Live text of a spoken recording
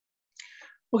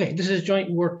Okay, this is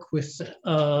joint work with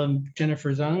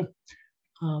Jennifer Zeng.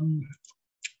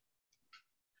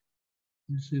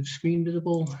 Is the screen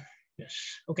visible? Yes.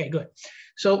 Okay, good.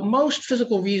 So most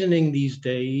physical reasoning these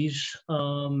days,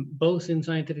 both in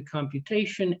scientific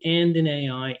computation and in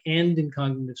AI and in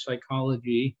cognitive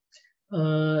psychology,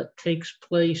 takes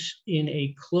place in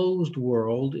a closed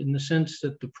world in the sense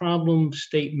that the problem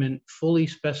statement fully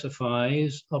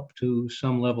specifies up to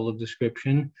some level of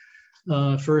description.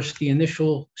 First, the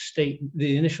initial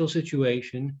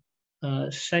situation.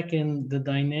 Second, the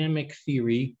dynamic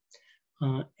theory.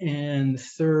 And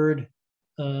third,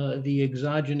 the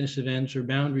exogenous events or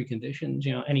boundary conditions,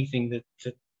 anything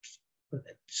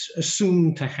that's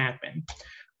assumed to happen.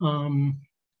 And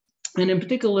in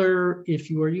particular, if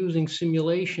you are using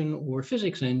simulation or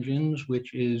physics engines,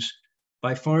 which is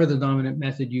by far the dominant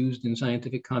method used in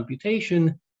scientific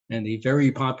computation and a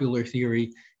very popular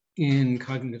theory in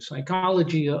cognitive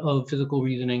psychology of physical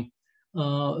reasoning,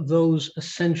 those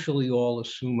essentially all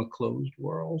assume a closed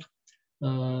world.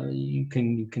 You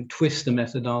can twist the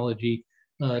methodology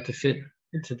to fit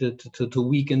to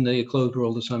weaken the closed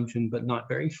world assumption, but not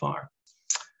very far.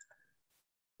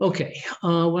 Okay,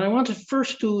 what I want to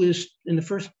first do is, in the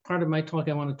first part of my talk,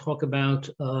 I want to talk about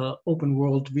open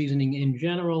world reasoning in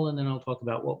general, and then I'll talk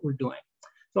about what we're doing.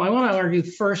 So I want to argue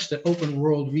first that open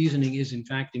world reasoning is in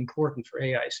fact important for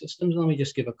AI systems. Let me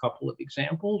just give a couple of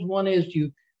examples. One is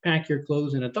you pack your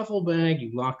clothes in a duffel bag,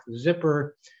 you lock the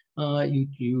zipper,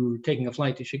 you're taking a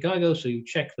flight to Chicago, so you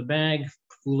check the bag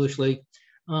foolishly,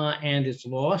 and it's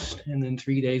lost. And then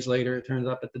 3 days later, it turns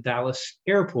up at the Dallas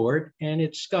airport, and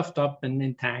it's scuffed up and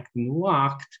intact and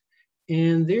locked.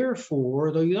 And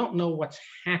therefore, though you don't know what's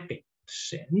happened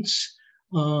since,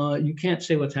 you can't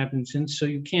say what's happened since, so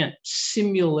you can't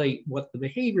simulate what the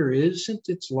behavior is since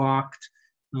it's locked,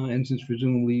 and since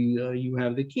presumably you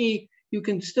have the key, you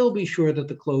can still be sure that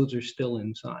the clothes are still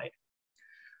inside.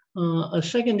 A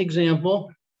second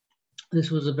example,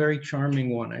 this was a very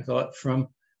charming one, I thought, from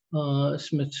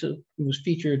it was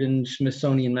featured in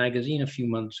Smithsonian Magazine a few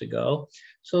months ago.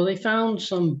 So they found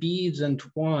some beads and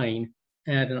twine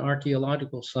at an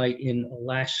archaeological site in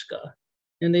Alaska.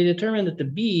 And they determined that the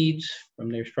beads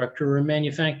from their structure were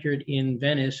manufactured in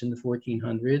Venice in the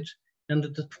 1400s, and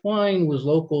that the twine was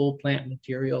local plant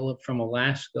material from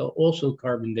Alaska, also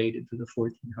carbon dated to the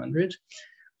 1400s.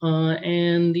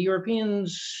 And the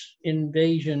Europeans'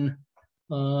 invasion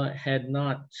had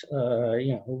not,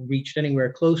 reached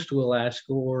anywhere close to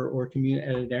Alaska, or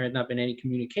there had not been any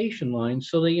communication lines.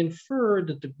 So they inferred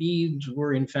that the beads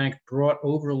were in fact brought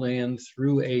overland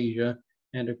through Asia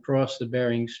and across the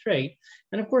Bering Strait.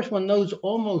 And of course, one knows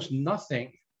almost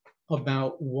nothing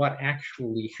about what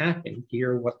actually happened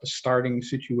here, what the starting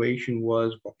situation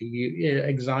was, what the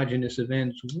exogenous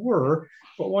events were,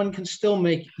 but one can still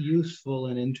make useful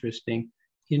and interesting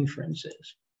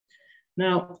inferences.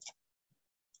 Now,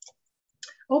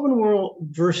 open world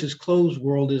versus closed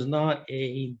world is not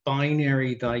a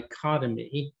binary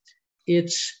dichotomy.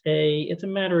 It's a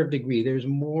matter of degree. There's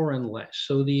more and less.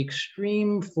 So the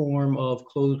extreme form of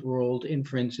closed world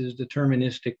inference is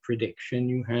deterministic prediction.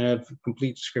 You have a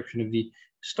complete description of the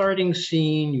starting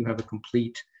scene. You have a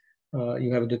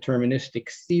deterministic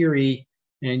theory,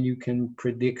 and you can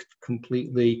predict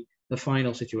completely the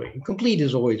final situation. Complete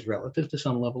is always relative to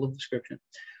some level of description.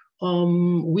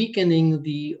 Weakening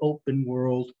the open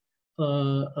world,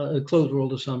 closed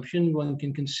world assumption, one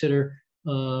can consider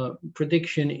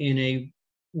prediction in a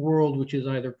world which is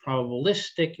either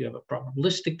probabilistic, you have a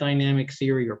probabilistic dynamic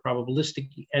theory, or probabilistic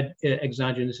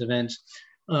exogenous events,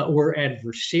 or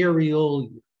adversarial,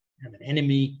 you have an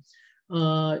enemy.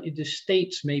 The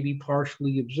states may be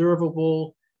partially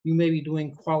observable. You may be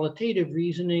doing qualitative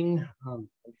reasoning,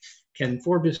 Ken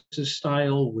Forbes's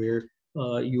style, where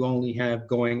you only have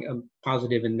going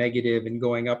positive and negative and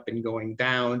going up and going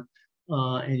down,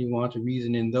 and you want to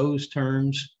reason in those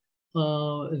terms.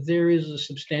 There is a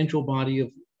substantial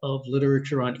body of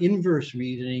literature on inverse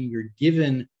reasoning. You're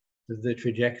given the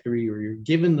trajectory, or you're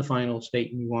given the final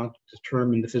state, and you want to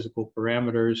determine the physical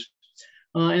parameters.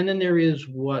 And then there is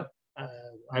what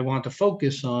I want to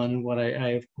focus on, what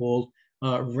I have called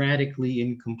radically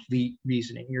incomplete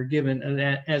reasoning. You're given,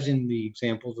 as in the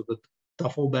examples of the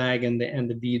duffel bag and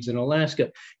the beads in Alaska,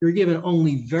 you're given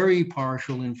only very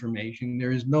partial information.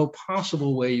 There is no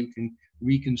possible way you can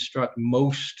reconstruct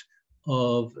most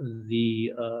of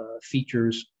the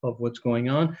features of what's going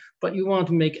on, but you want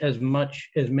to make as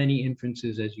many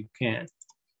inferences as you can.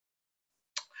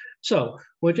 So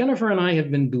what Jennifer and I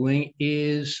have been doing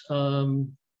is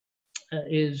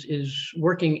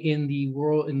working in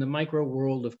the micro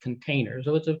world of containers.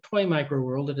 So it's a toy micro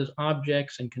world that has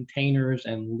objects and containers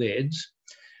and lids.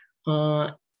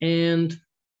 And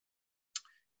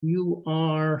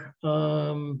you're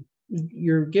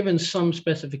given some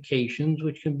specifications,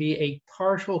 which can be a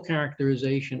partial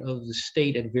characterization of the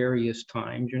state at various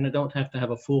times. You don't have to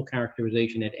have a full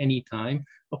characterization at any time,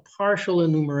 a partial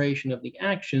enumeration of the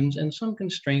actions, and some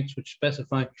constraints which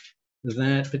specify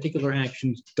that particular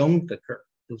actions don't occur.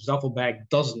 The duffel bag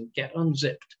doesn't get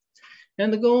unzipped.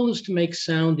 And the goal is to make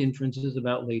sound inferences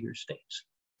about later states.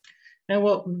 And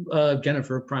what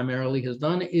Jennifer primarily has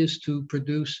done is to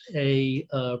produce a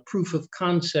proof of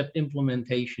concept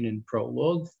implementation in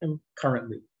Prolog, and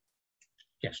currently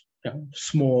just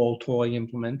small toy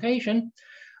implementation.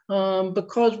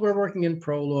 Because we're working in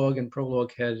Prolog, and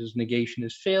Prolog has negation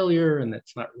as failure, and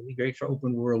that's not really great for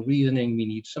open world reasoning. We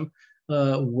need some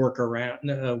workarounds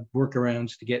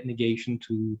to get negation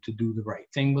to do the right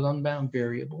thing with unbound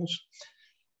variables.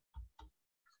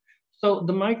 So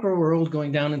the micro world,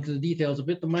 going down into the details a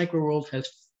bit, the micro world has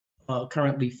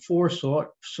currently 4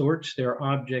 sorts. There are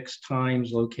objects,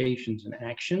 times, locations, and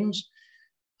actions.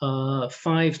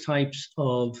 5 types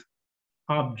of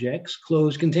objects: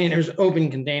 closed containers,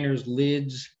 open containers,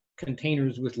 lids,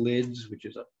 containers with lids, which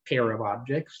is a pair of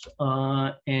objects,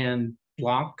 and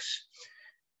blocks.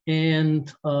 And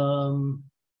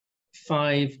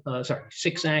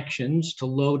 6 actions: to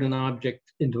load an object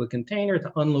into a container,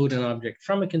 to unload an object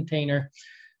from a container,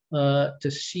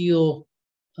 to seal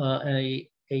a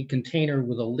container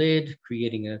with a lid,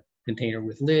 creating a container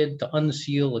with lid, to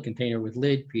unseal a container with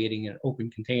lid, creating an open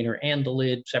container and the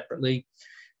lid separately,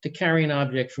 to carry an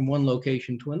object from one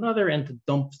location to another, and to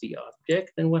dump the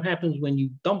object. And what happens when you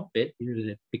dump it, here's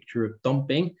a picture of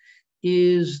dumping,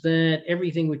 is that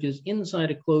everything which is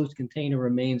inside a closed container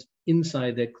remains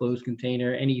inside that closed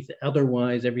container.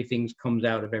 Otherwise, everything comes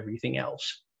out of everything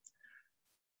else.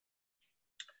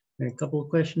 There are a couple of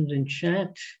questions in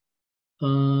chat.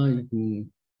 Okay.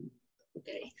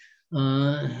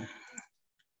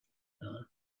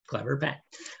 Clever Pat.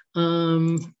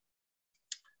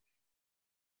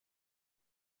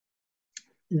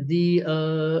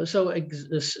 A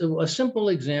simple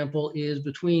example is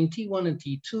between T1 and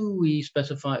T2, we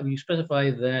specify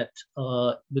that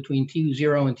between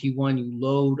T0 and T1, you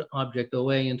load object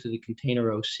OA into the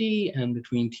container OC, and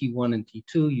between T1 and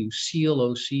T2, you seal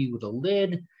OC with a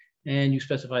lid, and you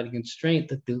specify the constraint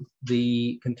that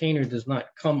the container does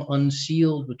not come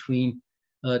unsealed between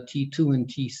T2 and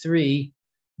T3,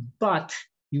 but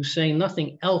you say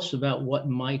nothing else about what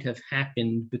might have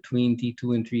happened between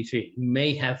T2 and T3. You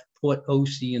may have put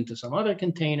OC into some other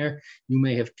container. You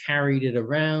may have carried it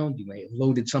around. You may have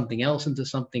loaded something else into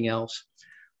something else.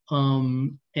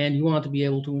 And you want to be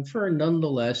able to infer,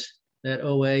 nonetheless, that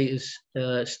OA is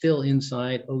still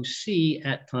inside OC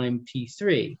at time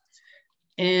T3.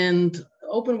 And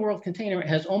open world container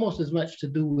has almost as much to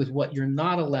do with what you're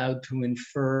not allowed to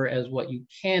infer as what you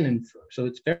can infer. So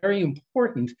it's very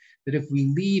important that if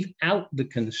we leave out the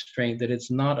constraint that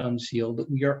it's not unsealed, that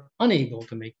we are unable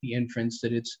to make the inference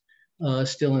that it's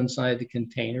still inside the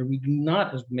container. We do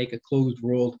not make a closed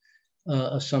world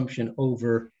assumption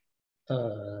over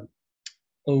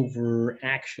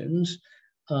actions.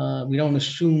 We don't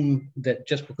assume that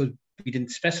just because we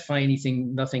didn't specify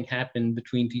anything, nothing happened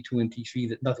between T2 and T3,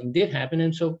 that nothing did happen.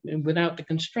 And so without the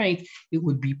constraint, it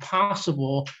would be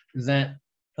possible that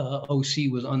OC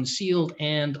was unsealed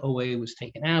and OA was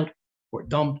taken out or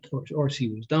dumped, or C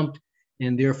was dumped.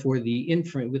 And therefore the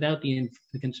inference, without the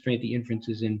constraint, the inference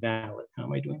is invalid. How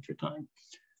am I doing for time?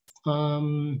 A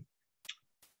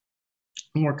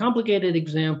more complicated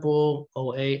example,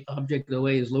 object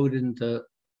OA is loaded into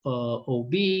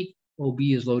OB. OB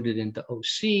is loaded into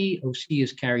OC. OC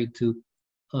is carried to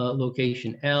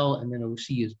location L, and then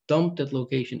OC is dumped at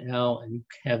location L, and you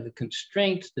have the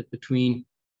constraint that between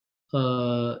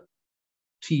T2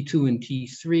 and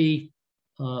T3,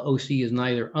 OC is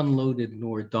neither unloaded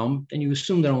nor dumped, and you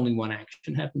assume that only one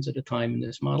action happens at a time in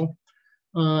this model.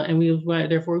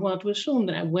 Therefore, we want to assume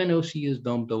that when OC is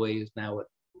dumped, OA is now at,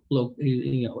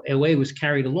 OA was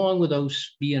carried along with OB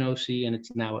and OC, and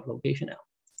it's now at location L.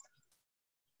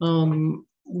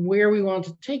 Where we want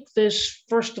to take this,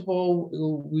 first of all,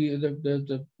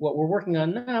 what we're working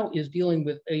on now is dealing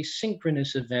with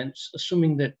asynchronous events,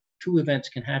 assuming that 2 events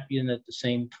can happen at the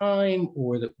same time,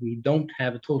 or that we don't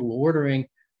have a total ordering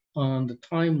on the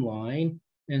timeline,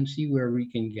 and see where we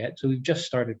can get. So we've just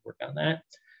started work on that.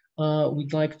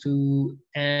 We'd like to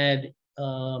add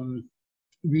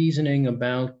reasoning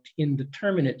about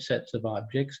indeterminate sets of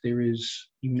objects. There is,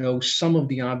 some of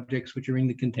the objects which are in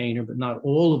the container, but not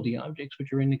all of the objects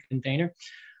which are in the container.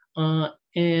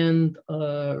 And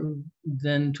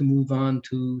then to move on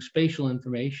to spatial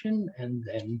information, and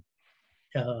then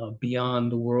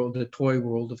beyond the toy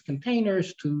world of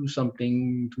containers to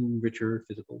something to richer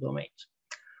physical domains.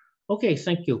 Okay,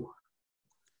 thank you.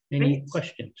 Any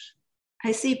questions?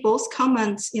 I see both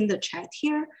comments in the chat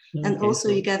here, and Okay, also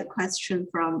so, you get a question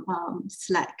from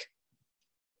Slack.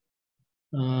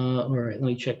 all right, let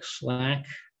me check Slack.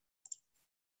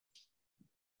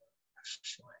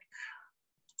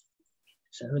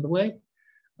 Is out of the way.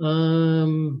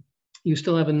 You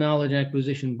still have a knowledge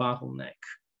acquisition bottleneck.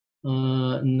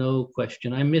 No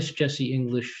question. I missed Jesse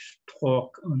English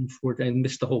talk. Unfortunately, I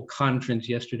missed the whole conference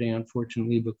yesterday,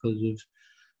 unfortunately, because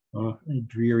of a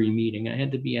dreary meeting I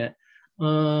had to be at.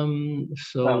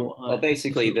 Well,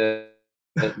 basically, the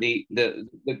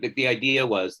idea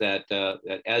was that,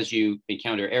 that as you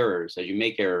encounter errors, as you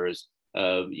make errors,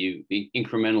 you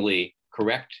incrementally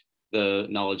correct the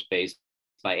knowledge base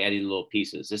by adding little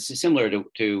pieces. This is similar to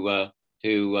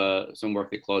some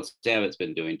work that Claude Savitt's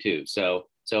been doing too. So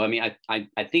I mean,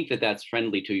 I think that that's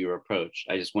friendly to your approach.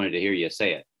 I just wanted to hear you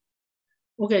say it.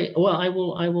 Okay, well, I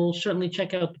will certainly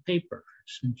check out the paper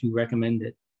since you recommend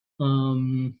it.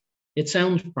 It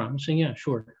sounds promising, yeah,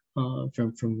 sure,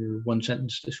 from your one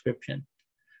sentence description.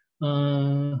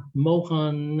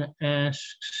 Mohan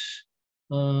asks,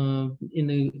 in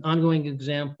the ongoing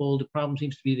example, the problem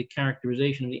seems to be the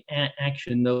characterization of the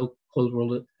action, no closed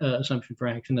world assumption for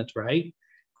action. That's right.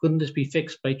 Couldn't this be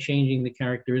fixed by changing the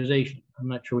characterization? I'm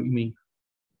not sure what you mean.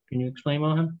 Can you explain,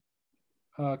 Mohan?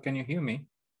 Can you hear me?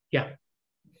 Yeah.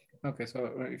 Okay, so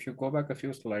if you go back a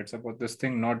few slides about this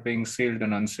thing not being sealed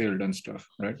and unsealed and stuff,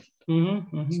 right?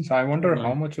 So I wonder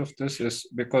how much of this is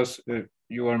because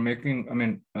you are making, I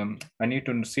mean, I need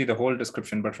to see the whole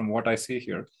description, but from what I see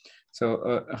here,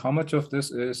 so how much of this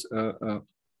is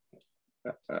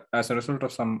as a result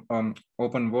of some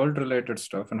open world related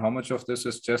stuff, and how much of this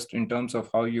is just in terms of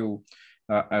how you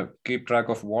keep track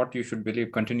of what you should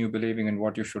believe, continue believing, and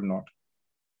what you should not?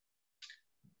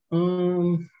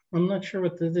 I'm not sure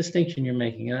what the distinction you're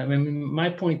making. I mean, my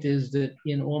point is that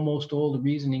in almost all the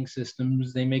reasoning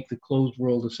systems, they make the closed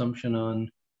world assumption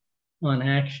on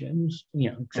actions,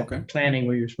 except in planning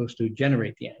where you're supposed to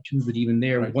generate the actions. But even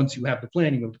there, once you have the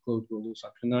planning of the closed world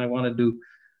assumption, then I want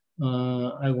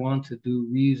to do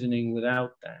reasoning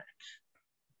without that.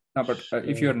 No, but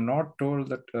if you're not told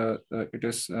that it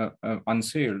is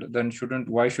unsealed, then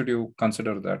why should you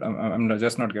consider that? I'm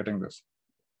just not getting this.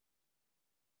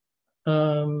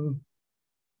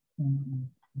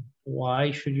 Why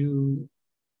should you?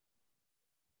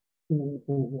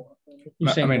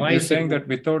 You're saying that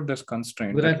without this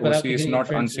constraint, that OC is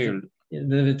not unsealed.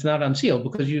 That it's not unsealed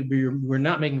because we're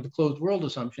not making the closed world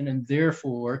assumption, and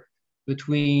therefore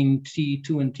between T2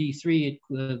 and T3,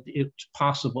 it's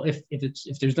possible if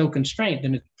there's no constraint,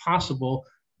 then it's possible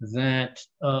that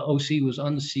OC was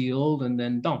unsealed and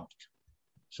then dumped.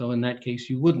 So in that case,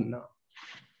 you wouldn't know.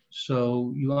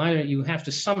 So you have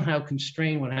to somehow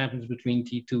constrain what happens between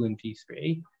T2 and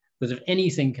T3, because if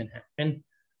anything can happen,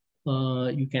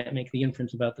 you can't make the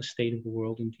inference about the state of the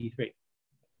world in T3.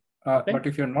 Okay? But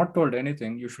if you're not told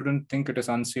anything, you shouldn't think it is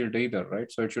unsealed either, right?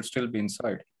 So it should still be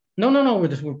inside. No.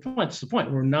 That's the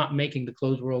point. We're not making the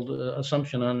closed world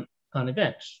assumption on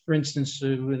events. For instance,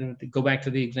 to go back to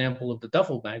the example of the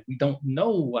duffel bag, we don't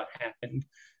know what happened.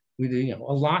 A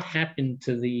lot happened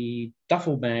to the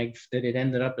duffel bag that it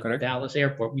ended up at the Dallas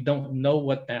airport. We don't know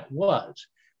what that was.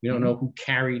 We don't know who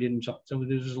carried it and so on. So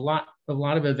there's a lot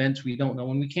of events we don't know,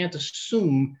 and we can't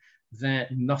assume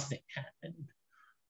that nothing happened.